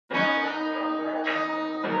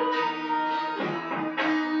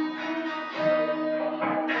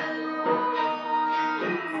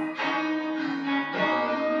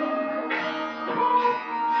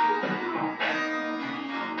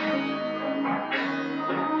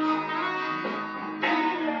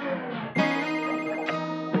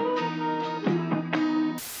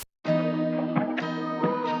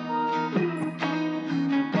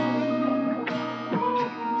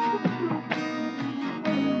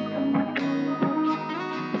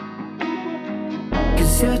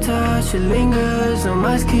It's your touch, it lingers on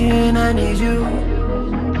my skin, I need you.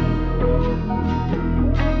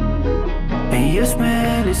 And your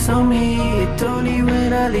smell is on me, it's only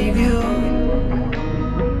when I leave you.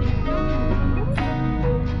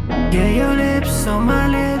 Yeah, your lips on my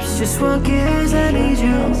lips, just one kiss, I need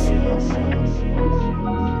you.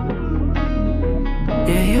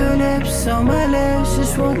 Yeah, your lips on my lips,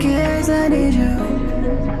 just one kiss, I need you.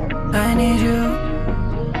 I need you.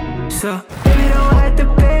 So, baby, don't have to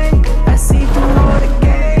pay. I see through all the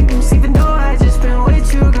games. Even though I just been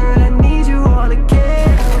with you, girl, I need you all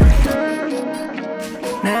again.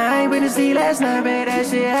 Now I ain't been to see last night, but that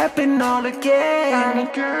shit happened all again.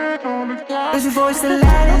 There's your voice, the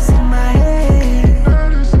loudest in my head.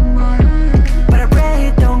 But I pray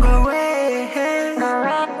it don't go away.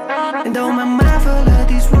 And don't my mind full of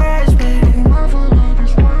these words, babe.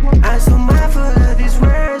 I'm so mindful of these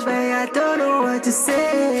words, babe. I don't know what to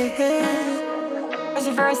say. There's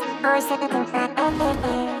your voice, mindful of these words, don't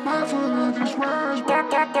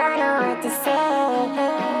know what to say.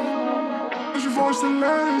 Voice and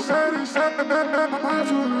letters,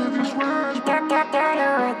 mindful of these words, don't know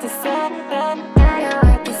what to say, don't know what to say, don't know what to say, don't know what to say, don't know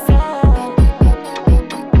what to say.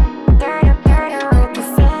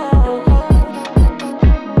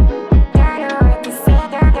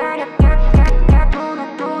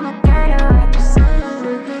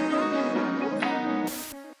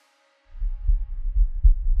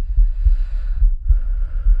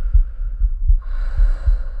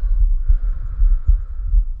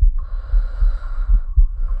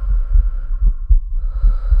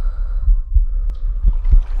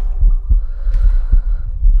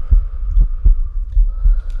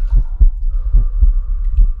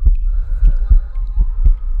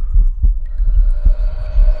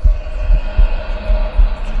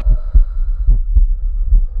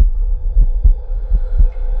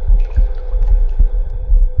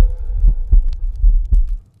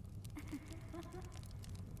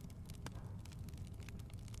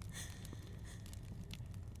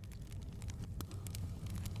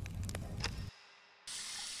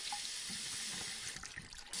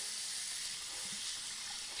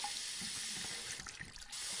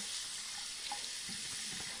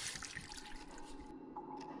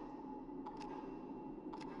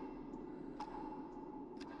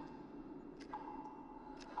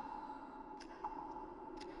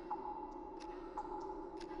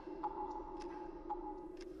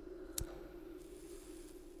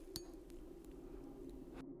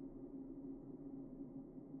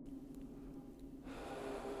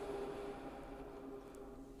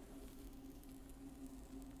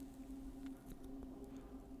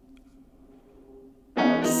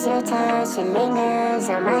 Your touch, it lingers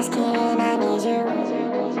on my skin, I need you.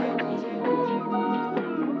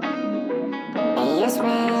 And your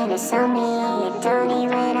smell is on me, it's only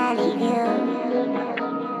when I leave you.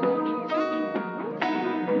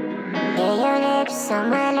 Yeah, your lips on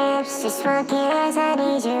my lips, just one kiss, I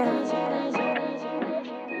need you.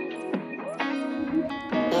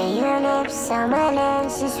 Yeah, your lips on my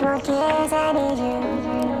lips, just one kiss, I need you.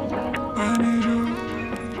 I need you.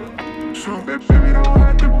 So baby, don't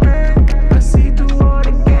have to pay. I see through all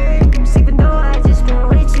the games. Even though I just been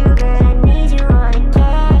with you, girl, I need you all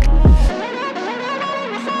again.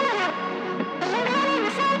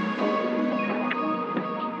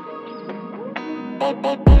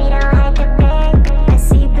 Baby, don't have to pay. I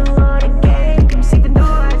see through all the games. Even though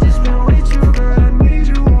I just been with you, girl, I need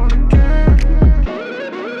you all again.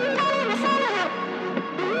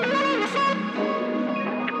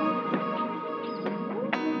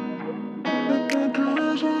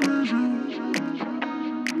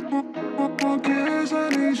 I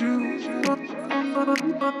need you.